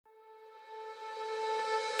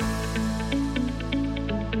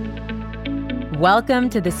Welcome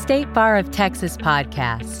to the State Bar of Texas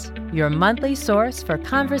podcast, your monthly source for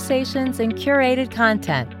conversations and curated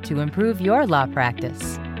content to improve your law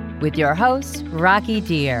practice. With your host, Rocky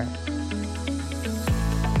Deer.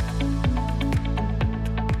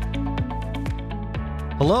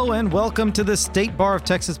 Hello and welcome to the State Bar of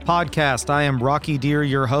Texas podcast. I am Rocky Deer,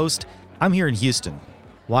 your host. I'm here in Houston.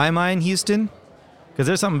 Why am I in Houston? Because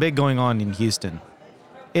there's something big going on in Houston.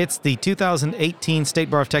 It's the 2018 State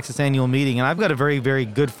Bar of Texas annual meeting, and I've got a very, very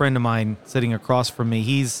good friend of mine sitting across from me.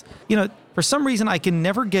 He's, for some reason, I can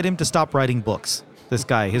never get him to stop writing books, this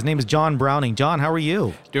guy. His name is John Browning. John, how are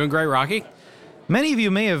you? Doing great, Rocky. Many of you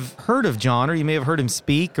may have heard of John, or you may have heard him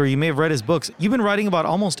speak, or you may have read his books. You've been writing about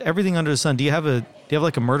almost everything under the sun. Do you have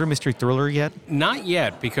like a murder mystery thriller yet? Not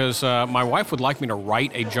yet, because my wife would like me to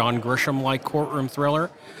write a John Grisham-like courtroom thriller.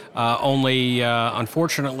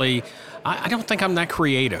 Unfortunately, I don't think I'm that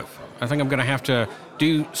creative. I think I'm going to have to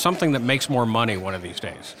do something that makes more money one of these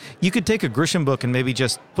days. You could take a Grisham book and maybe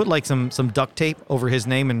just put like some duct tape over his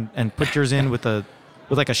name and put yours in with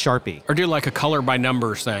like a Sharpie. Or do like a color by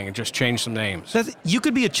numbers thing and just change some names. You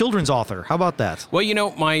could be a children's author. How about that? Well,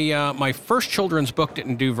 my first children's book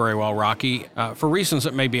didn't do very well, Rocky, for reasons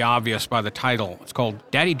that may be obvious by the title. It's called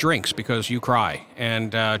Daddy Drinks Because You Cry,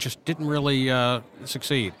 and just didn't really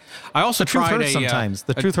succeed. I also tried The truth hurts sometimes.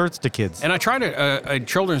 The truth hurts to kids. And I tried a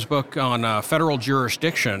children's book on federal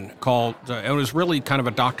jurisdiction called, it was really kind of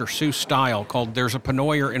a Dr. Seuss style, called There's a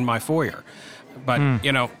Penoyer in My Foyer. But,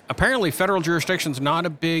 apparently federal jurisdiction's not a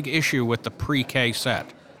big issue with the pre-K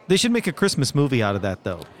set. They should make a Christmas movie out of that,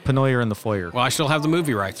 though. Penoyer in the Foyer. Well, I still have the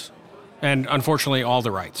movie rights. And, unfortunately, all the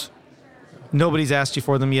rights. Nobody's asked you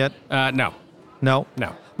for them yet? No. No?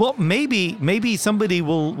 No. Well, maybe somebody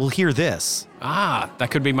will hear this. That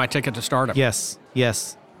could be my ticket to stardom. Yes.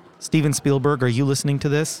 Steven Spielberg, are you listening to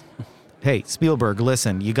this? Hey, Spielberg,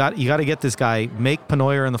 listen. You got to get this guy, make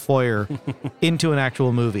Penoyer in the Foyer into an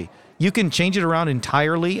actual movie. You can change it around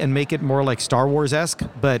entirely and make it more like Star Wars-esque,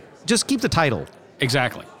 but just keep the title.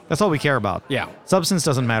 Exactly. That's all we care about. Yeah. Substance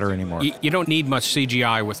doesn't matter anymore. You don't need much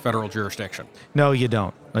CGI with federal jurisdiction. No, you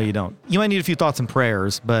don't. You might need a few thoughts and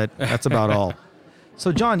prayers, but that's about all.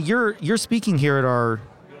 So, John, you're speaking here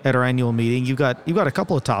at our annual meeting. You've got a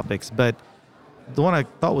couple of topics, but the one I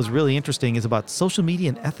thought was really interesting is about social media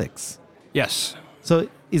and ethics. Yes. So,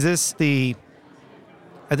 is this I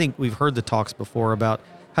think we've heard the talks before about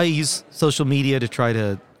how you use social media to try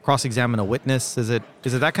to cross-examine a witness. Is it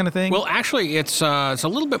that kind of thing? Well, actually, it's a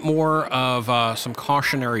little bit more of some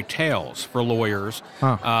cautionary tales for lawyers,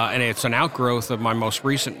 and it's an outgrowth of my most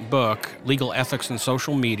recent book, Legal Ethics in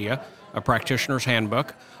Social Media, a practitioner's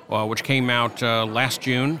handbook, which came out last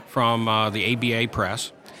June from the ABA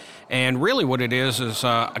Press. And really what it is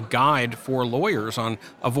a guide for lawyers on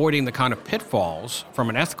avoiding the kind of pitfalls from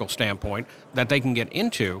an ethical standpoint that they can get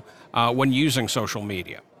into when using social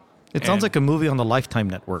media. It sounds like a movie on the Lifetime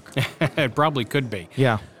Network. It probably could be.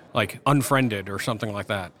 Yeah. Like Unfriended or something like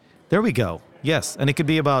that. There we go. Yes. And it could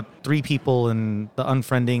be about three people and the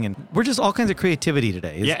unfriending. And we're just all kinds of creativity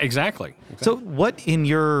today. Yeah, exactly. So what in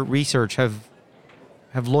your research have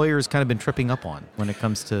lawyers kind of been tripping up on when it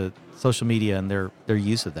comes to social media and their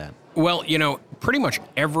use of that? Well, pretty much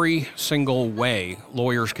every single way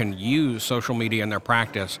lawyers can use social media in their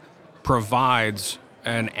practice provides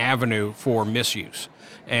an avenue for misuse.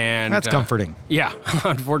 And that's comforting. Yeah,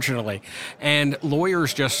 unfortunately. And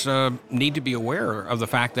lawyers just need to be aware of the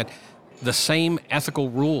fact that the same ethical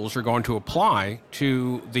rules are going to apply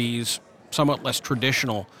to these somewhat less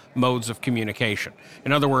traditional modes of communication.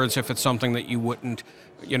 In other words, if it's something that you wouldn't,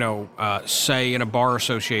 say in a bar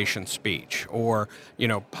association speech or,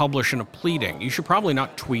 publish in a pleading, you should probably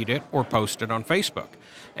not tweet it or post it on Facebook.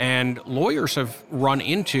 And lawyers have run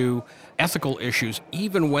into ethical issues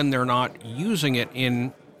even when they're not using it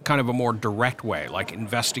in kind of a more direct way, like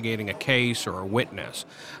investigating a case or a witness,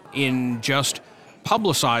 in just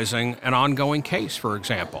publicizing an ongoing case, for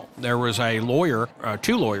example. There was a lawyer,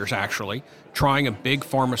 two lawyers actually, trying a big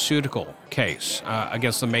pharmaceutical case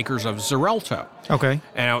against the makers of Xarelto. Okay.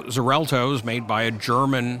 Now, Xarelto is made by a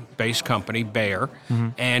German-based company, Bayer,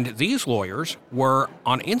 and these lawyers were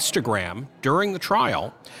on Instagram during the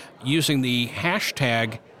trial using the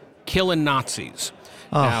hashtag Killin' Nazis.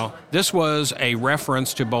 Oh. Now, this was a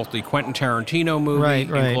reference to both the Quentin Tarantino movie, right.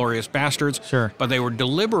 Inglourious Bastards, sure. But they were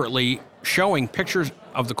deliberately showing pictures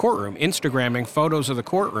of the courtroom, Instagramming photos of the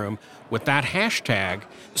courtroom with that hashtag,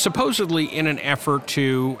 supposedly in an effort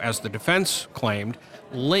to, as the defense claimed,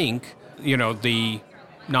 link, the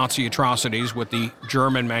Nazi atrocities with the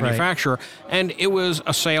German manufacturer, and it was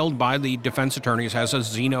assailed by the defense attorneys as a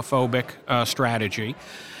xenophobic strategy.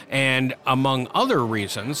 And among other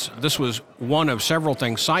reasons, this was one of several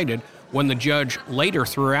things cited when the judge later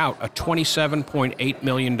threw out a $27.8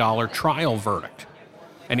 million trial verdict.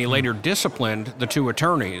 And he later disciplined the two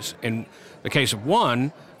attorneys. In the case of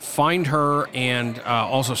one, fined her and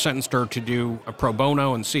also sentenced her to do a pro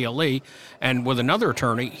bono and CLE. And with another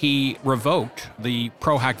attorney, he revoked the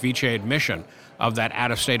pro hac vice admission of that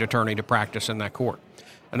out-of-state attorney to practice in that court.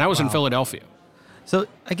 And that was in Philadelphia. So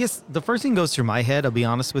I guess the first thing goes through my head, I'll be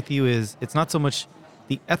honest with you, is it's not so much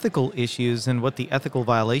the ethical issues and what the ethical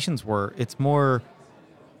violations were. It's more,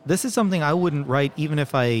 this is something I wouldn't write even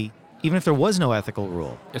if there was no ethical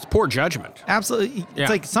rule. It's poor judgment. Absolutely. Yeah. It's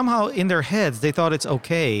like somehow in their heads, they thought it's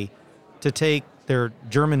okay to take their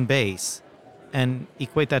German base and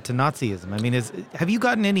equate that to Nazism. I mean, have you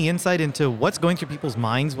gotten any insight into what's going through people's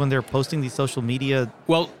minds when they're posting these social media?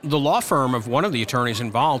 Well, the law firm of one of the attorneys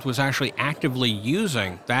involved was actually actively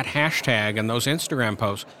using that hashtag and those Instagram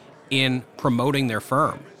posts in promoting their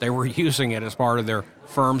firm. They were using it as part of their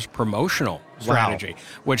firm's promotional strategy,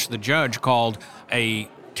 which the judge called a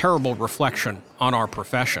terrible reflection on our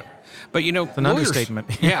profession. But, you know, it's an understatement.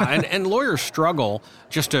 Yeah, and lawyers struggle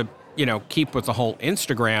just to, keep with the whole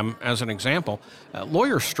Instagram as an example.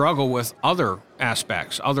 Lawyers struggle with other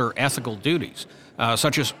aspects, other ethical duties,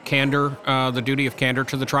 such as candor, the duty of candor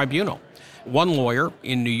to the tribunal. One lawyer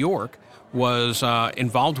in New York was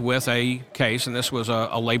involved with a case, and this was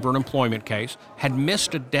a labor and employment case, had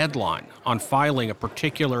missed a deadline on filing a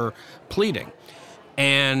particular pleading,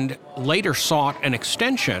 and later sought an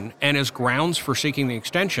extension, and as grounds for seeking the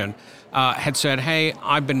extension, had said, hey,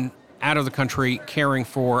 I've been out of the country caring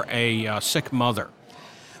for a sick mother.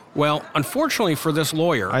 Well, unfortunately for this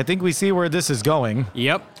lawyer... I think we see where this is going.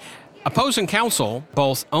 Yep. Opposing counsel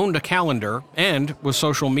both owned a calendar and was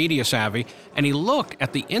social media savvy, and he looked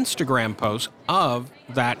at the Instagram posts of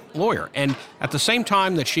that lawyer. And at the same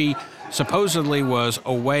time that she supposedly was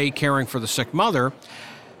away caring for the sick mother,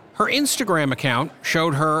 her Instagram account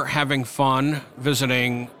showed her having fun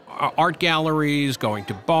visiting art galleries, going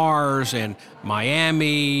to bars in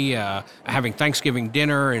Miami, having Thanksgiving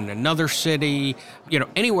dinner in another city,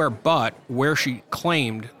 anywhere but where she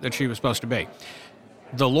claimed that she was supposed to be.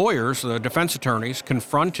 The lawyers, the defense attorneys,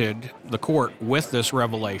 confronted the court with this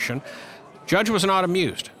revelation. Judge was not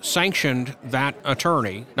amused, sanctioned that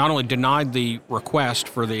attorney, not only denied the request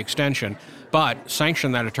for the extension, but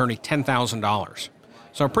sanctioned that attorney $10,000.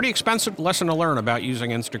 So a pretty expensive lesson to learn about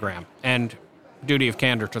using Instagram and duty of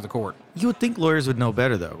candor to the court. You would think lawyers would know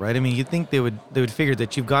better, though, right? I mean, you'd think they would figure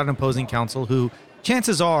that you've got an opposing counsel who,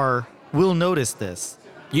 chances are, will notice this.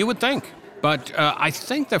 You would think. But I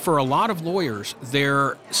think that for a lot of lawyers,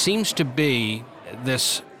 there seems to be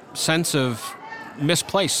this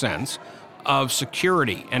misplaced sense of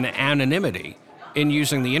security and anonymity in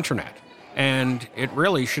using the internet. And it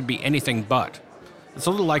really should be anything but. It's a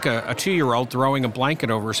little like a 2-year-old throwing a blanket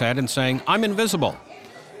over his head and saying, I'm invisible.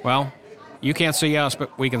 Well, you can't see us,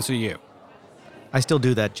 but we can see you. I still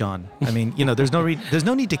do that, John. I mean, there's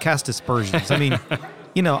no need to cast aspersions. I mean,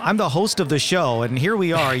 I'm the host of the show, and here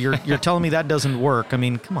we are. You're telling me that doesn't work. I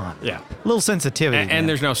mean, come on. Yeah. A little sensitivity. And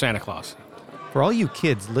there's no Santa Claus. For all you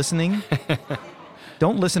kids listening,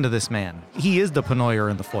 don't listen to this man. He is the Panoyer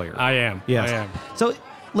and the Foyer. I am. Yes. I am. So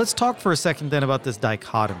let's talk for a second then about this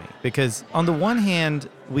dichotomy, because on the one hand,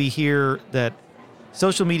 we hear that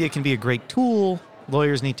social media can be a great tool.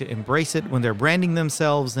 Lawyers need to embrace it when they're branding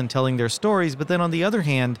themselves and telling their stories. But then on the other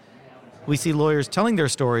hand, we see lawyers telling their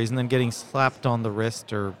stories and then getting slapped on the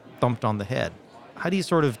wrist or thumped on the head. How do you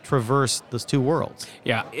sort of traverse those two worlds?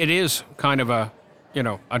 Yeah, it is kind of a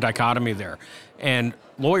dichotomy there. And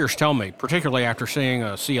lawyers tell me, particularly after seeing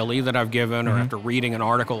a CLE that I've given or after reading an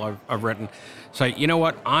article I've written, say, you know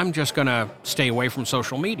what, I'm just going to stay away from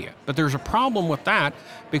social media. But there's a problem with that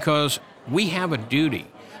because we have a duty.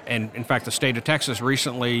 And in fact, the state of Texas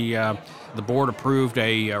recently, the board approved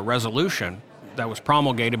a resolution that was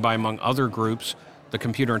promulgated by, among other groups, the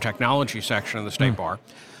computer and technology section of the state bar,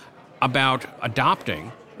 about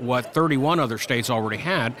adopting what 31 other states already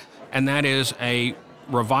had, and that is a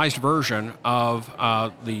revised version of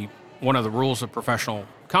one of the rules of professional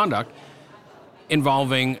conduct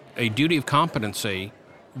involving a duty of competency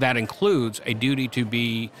that includes a duty to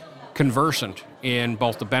be conversant in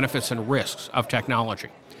both the benefits and risks of technology.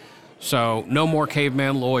 So no more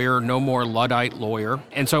caveman lawyer, no more Luddite lawyer.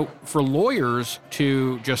 And so for lawyers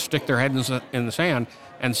to just stick their head in the sand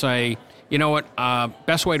and say, you know what,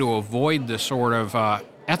 best way to avoid this sort of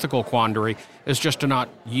ethical quandary is just to not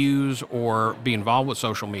use or be involved with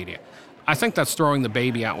social media. I think that's throwing the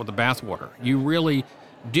baby out with the bathwater. You really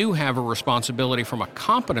do have a responsibility from a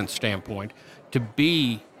competence standpoint to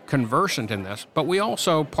be conversant in this, but we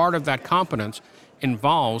also, part of that competence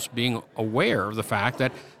involves being aware of the fact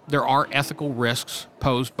that there are ethical risks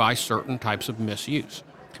posed by certain types of misuse.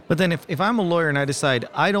 But then if I'm a lawyer and I decide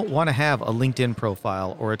I don't want to have a LinkedIn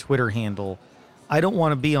profile or a Twitter handle, I don't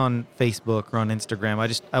want to be on Facebook or on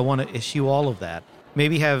Instagram, I want to issue all of that.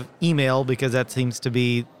 Maybe have email because that seems to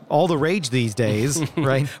be all the rage these days,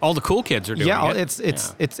 right? All the cool kids are doing it.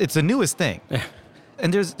 It's the newest thing.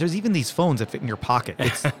 And there's even these phones that fit in your pocket.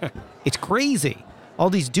 It's crazy. All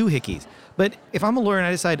these doohickeys. But if I'm a lawyer and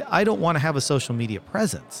I decide I don't want to have a social media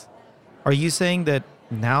presence, are you saying that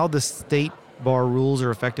now the state bar rules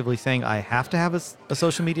are effectively saying I have to have a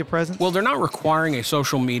social media presence? Well, they're not requiring a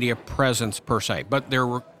social media presence per se, but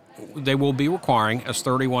they will be requiring, as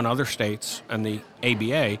 31 other states and the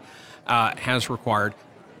ABA has required,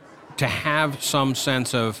 to have some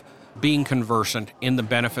sense of being conversant in the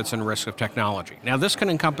benefits and risks of technology. Now, this can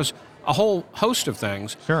encompass a whole host of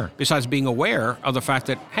things, sure, besides being aware of the fact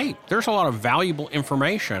that, hey, there's a lot of valuable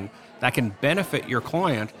information that can benefit your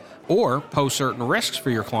client or pose certain risks for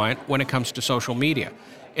your client when it comes to social media.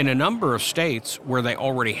 In a number of states where they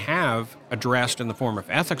already have addressed in the form of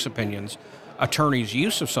ethics opinions attorneys'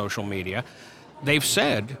 use of social media, they've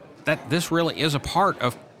said that this really is a part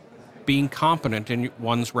of being competent in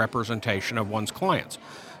one's representation of one's clients.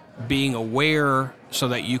 Being aware so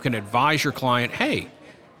that you can advise your client, hey,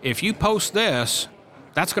 if you post this,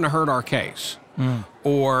 that's going to hurt our case.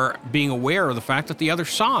 Or being aware of the fact that the other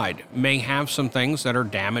side may have some things that are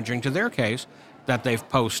damaging to their case that they've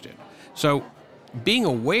posted. So being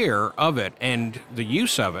aware of it and the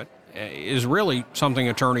use of it is really something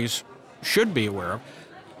attorneys should be aware of.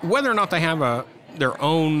 Whether or not they have their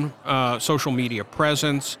own social media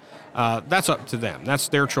presence, that's up to them. That's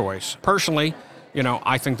their choice. Personally,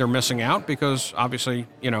 I think they're missing out because obviously,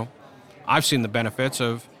 I've seen the benefits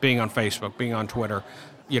of being on Facebook, being on Twitter,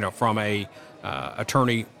 from a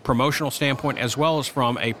attorney promotional standpoint as well as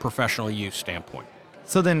from a professional use standpoint.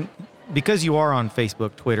 So then, because you are on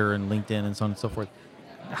Facebook, Twitter, and LinkedIn and so on and so forth,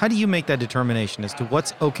 how do you make that determination as to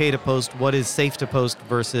what's okay to post, what is safe to post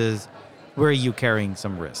versus where are you carrying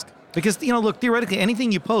some risk? Because, look, theoretically,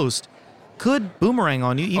 anything you post could boomerang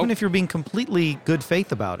on you, even if you're being completely good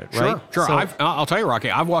faith about it, right? Sure. So, I'll tell you,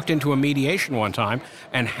 Rocky, I've walked into a mediation one time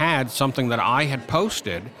and had something that I had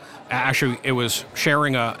posted. Actually, it was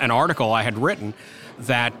sharing an article I had written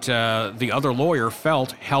that the other lawyer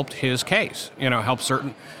felt helped his case, helped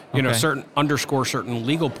underscore certain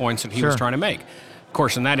legal points that he was trying to make. Of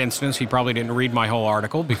course, in that instance, he probably didn't read my whole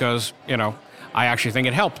article because, I actually think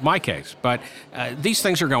it helped my case. But these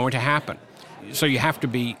things are going to happen. So you have to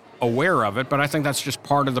be aware of it, but I think that's just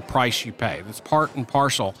part of the price you pay. It's part and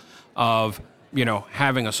parcel of,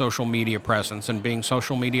 having a social media presence and being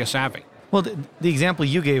social media savvy. Well, the example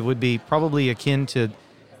you gave would be probably akin to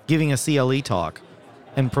giving a CLE talk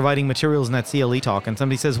and providing materials in that CLE talk, and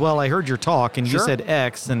somebody says, well, I heard your talk, and you said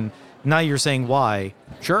X, and now you're saying Y.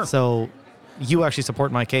 Sure. So you actually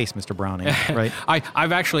support my case, Mr. Browning, right?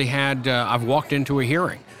 I've actually had, I've walked into a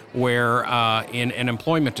hearing where in an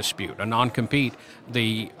employment dispute, a non-compete,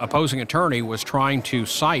 the opposing attorney was trying to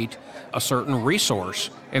cite a certain resource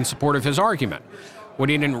in support of his argument. What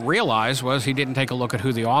he didn't realize was he didn't take a look at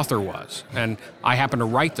who the author was. And I happened to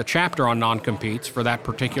write the chapter on non-competes for that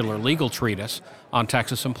particular legal treatise on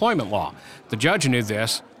Texas employment law. The judge knew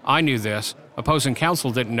this. I knew this. Opposing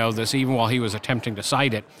counsel didn't know this even while he was attempting to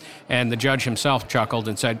cite it. And the judge himself chuckled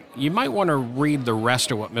and said, you might want to read the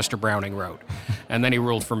rest of what Mr. Browning wrote. And then he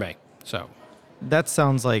ruled for me. So that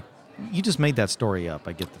sounds like you just made that story up,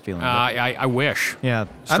 I get the feeling. I wish. Yeah.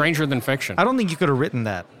 Stranger than fiction. I don't think you could have written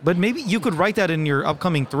that. But maybe you could write that in your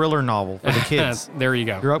upcoming thriller novel for the kids. There you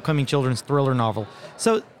go. Your upcoming children's thriller novel.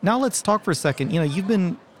 So now let's talk for a second. You've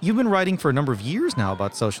been writing for a number of years now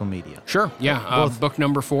about social media. Sure, yeah. Book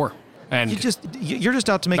number 4. And you're just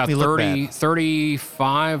out to make me look bad.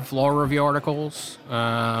 35 law review articles.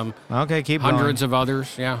 Okay, keep going. Hundreds of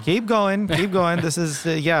others, yeah. Keep going. This is,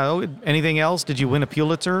 anything else? Did you win a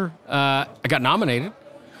Pulitzer? I got nominated.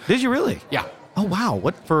 Did you really? Yeah. Oh, wow.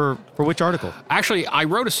 What, for which article? Actually, I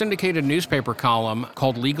wrote a syndicated newspaper column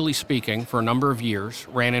called Legally Speaking for a number of years,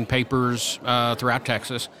 ran in papers throughout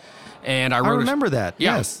Texas. And I remember that,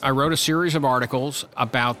 yes. I wrote a series of articles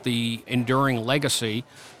about the enduring legacy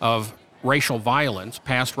of racial violence,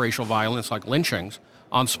 past racial violence like lynchings,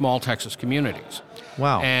 on small Texas communities.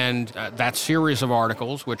 Wow. And that series of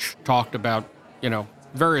articles, which talked about,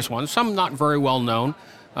 various ones, some not very well known,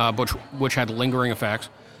 but which had lingering effects,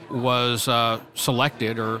 was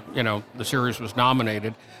selected, or, the series was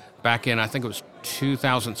nominated back in, I think it was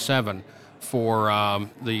 2007, for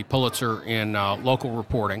the Pulitzer in local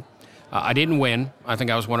reporting. I didn't win. I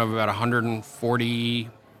think I was one of about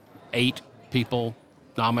 148 people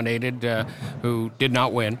nominated who did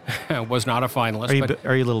not win, was not a finalist.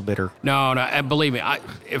 Are you a little bitter? No, and believe me,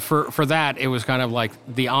 for that, it was kind of like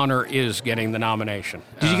the honor is getting the nomination.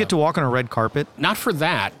 Did you get to walk on a red carpet? Not for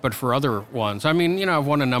that, but for other ones. I mean, I've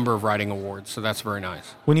won a number of writing awards, so that's very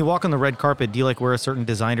nice. When you walk on the red carpet, do you wear a certain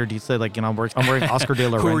designer? Do you say I'm wearing Oscar de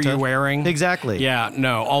la Renta? Who are you wearing? Exactly. Yeah,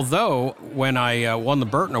 no. Although, when I won the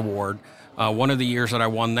Burton Award, one of the years that I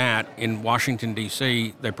won that in Washington,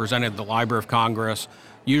 D.C., they presented the Library of Congress.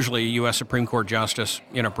 Usually a U.S. Supreme Court justice,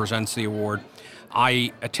 presents the award.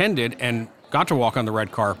 I attended and got to walk on the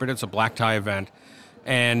red carpet. It's a black tie event.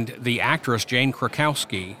 And the actress, Jane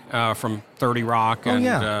Krakowski, from 30 Rock.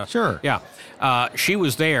 Sure. Yeah. She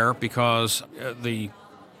was there because the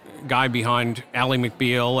guy behind Ally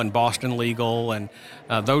McBeal and Boston Legal and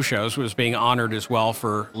those shows was being honored as well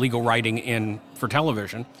for legal writing for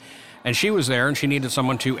television. And she was there, and she needed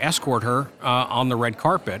someone to escort her on the red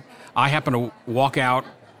carpet. I happened to walk out,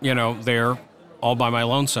 there all by my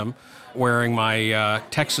lonesome, wearing my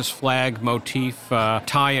Texas flag motif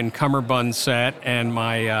tie and cummerbund set and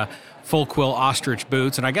my full quill ostrich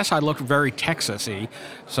boots. And I guess I looked very Texas-y.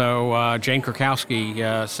 So Jane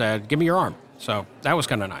Krakowski said, "Give me your arm." So that was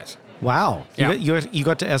kind of nice. Wow. Yeah. You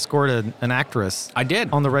got to escort an actress. I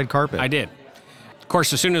did. On the red carpet. I did. Of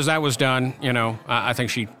course, as soon as that was done, I think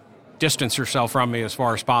she distance herself from me as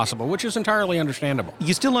far as possible, which is entirely understandable.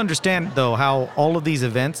 You still understand, though, how all of these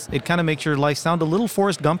events, it kind of makes your life sound a little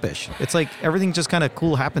Forrest Gumpish. It's like everything just kind of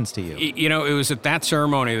cool happens to you. It was at that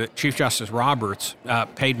ceremony that Chief Justice Roberts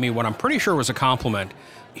paid me what I'm pretty sure was a compliment.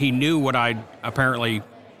 He knew what I'd apparently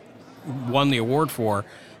won the award for,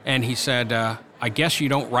 and he said, "I guess you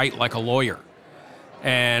don't write like a lawyer."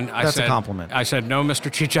 And That's a compliment. I said, "No,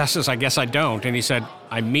 Mr. Chief Justice, I guess I don't." And he said,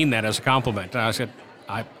 "I mean that as a compliment." And I said,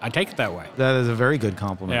 I take it that way. That is a very good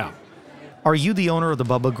compliment. Yeah. Are you the owner of the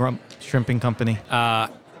Bubba Grump Shrimping Company?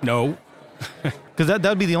 No. Because that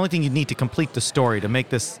would be the only thing you'd need to complete the story to make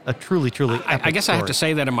this a truly epic I guess story. I have to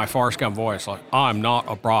say that in my Forrest Gump voice, like, "I'm not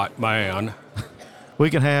a bright man." We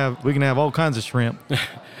can have all kinds of shrimp.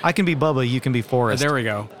 I can be Bubba, you can be Forrest. There we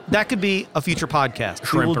go. That could be a future podcast.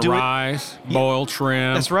 Shrimp and rice, boiled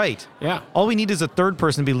shrimp. That's right. Yeah. All we need is a third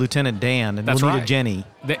person to be Lieutenant Dan, and That's we'll need right. a Jenny.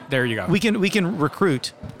 There you go. We can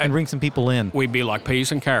recruit and bring some people in. We'd be like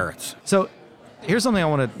peas and carrots. So here's something I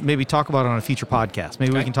want to maybe talk about on a future podcast.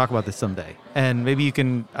 Maybe we can talk about this someday. And maybe you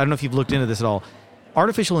can, I don't know if you've looked into this at all.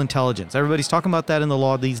 Artificial intelligence. Everybody's talking about that in the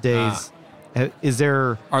law these days.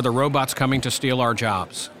 Are the robots coming to steal our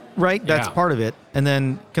jobs? Right, that's Yeah. part of it. And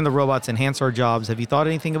then can the robots enhance our jobs? Have you thought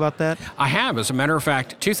anything about that? I have. As a matter of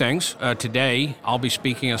fact, two things. Today, I'll be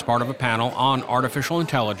speaking as part of a panel on artificial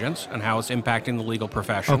intelligence and how it's impacting the legal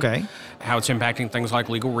profession. Okay. How it's impacting things like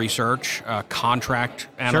legal research, contract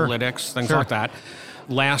analytics, things Sure. like that.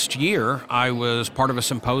 Last year, I was part of a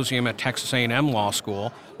symposium at Texas A&M Law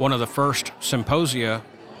School, one of the first symposia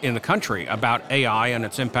in the country about AI and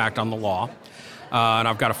its impact on the law. And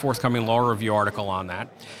I've got a forthcoming law review article on that.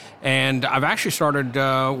 And I've actually started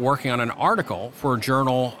working on an article for a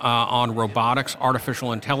journal on robotics,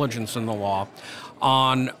 artificial intelligence in the law,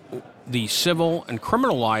 on the civil and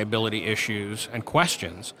criminal liability issues and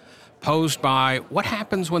questions posed by what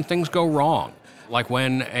happens when things go wrong. Like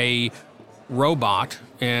when a robot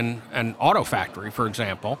in an auto factory, for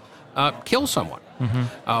example, kills someone.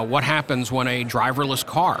 Mm-hmm. What happens when a driverless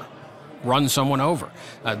car runs someone over?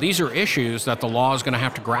 These are issues that the law is going to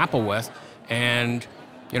have to grapple with. And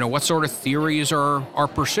what sort of theories are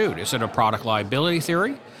pursued? Is it a product liability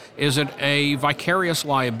theory? Is it a vicarious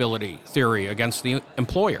liability theory against the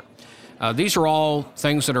employer? These are all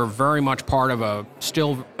things that are very much part of a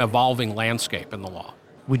still evolving landscape in the law.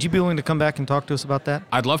 Would you be willing to come back and talk to us about that?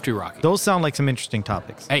 I'd love to, Rocky. Those sound like some interesting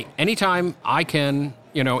topics. Hey, anytime I can,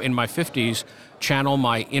 in my 50s, channel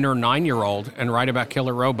my inner 9-year-old and write about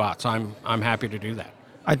killer robots, I'm happy to do that.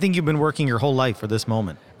 I think you've been working your whole life for this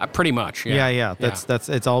moment. Pretty much, yeah. Yeah. That's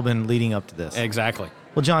it's all been leading up to this. Exactly.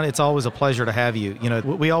 Well, John, it's always a pleasure to have you.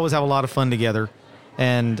 We always have a lot of fun together,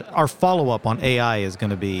 and our follow-up on AI is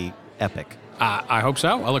going to be epic. I hope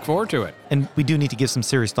so. I look forward to it. And we do need to give some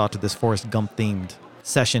serious thought to this Forrest Gump-themed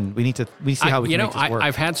session. We see how we can make this work.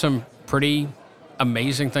 I've had some pretty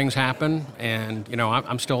amazing things happen, and,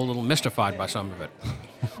 I'm still a little mystified by some of it.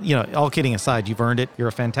 All kidding aside, you've earned it. You're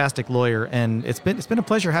a fantastic lawyer, and it's been a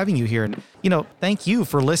pleasure having you here. And, thank you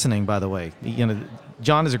for listening, by the way.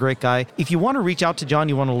 John is a great guy. If you want to reach out to John,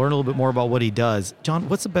 you want to learn a little bit more about what he does, John,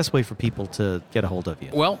 what's the best way for people to get a hold of you?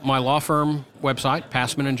 Well, my law firm website,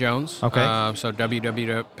 Passman & Jones. Okay. So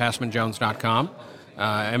www.passmanjones.com.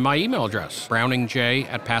 And my email address,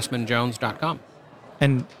 browningj@passmanjones.com.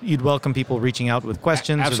 And you'd welcome people reaching out with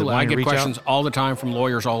questions? Absolutely. Or I that get reach questions out? all the time from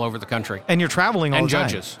lawyers all over the country. And you're traveling all And the time.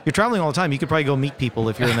 judges. You're traveling all the time. You could probably go meet people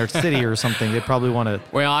if you're in their city or something. They'd probably want to.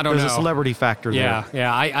 Well, I don't know. There's a celebrity factor there.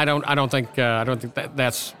 Yeah. I don't think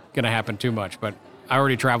that's going to happen too much. But I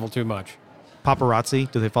already travel too much. Paparazzi,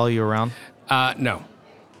 do they follow you around? No.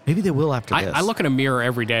 Maybe they will after this. I look in a mirror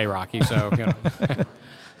every day, Rocky. So you know.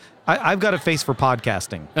 I've got a face for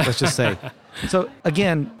podcasting, let's just say. So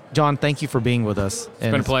again, John, thank you for being with us.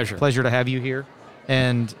 It's been a pleasure. Pleasure to have you here.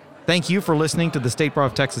 And thank you for listening to the State Bar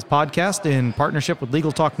of Texas podcast in partnership with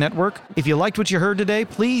Legal Talk Network. If you liked what you heard today,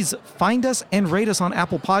 please find us and rate us on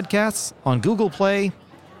Apple Podcasts, on Google Play,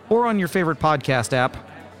 or on your favorite podcast app.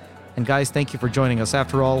 And guys, thank you for joining us.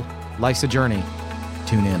 After all, life's a journey.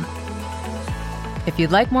 Tune in. If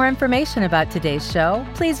you'd like more information about today's show,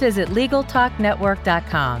 please visit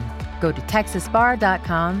LegalTalkNetwork.com. Go to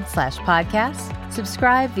TexasBar.com/podcast.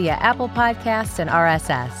 Subscribe via Apple Podcasts and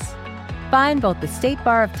RSS. Find both the State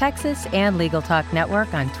Bar of Texas and Legal Talk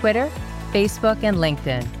Network on Twitter, Facebook, and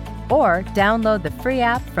LinkedIn. Or download the free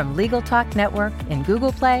app from Legal Talk Network in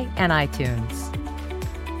Google Play and iTunes.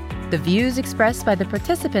 The views expressed by the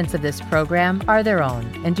participants of this program are their own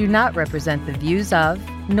and do not represent the views of,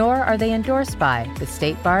 nor are they endorsed by, the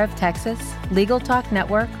State Bar of Texas, Legal Talk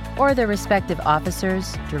Network, or their respective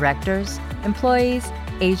officers, directors, employees,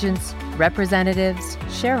 agents, representatives,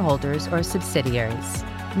 shareholders, or subsidiaries.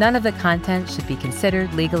 None of the content should be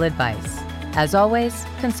considered legal advice. As always,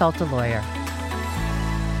 consult a lawyer.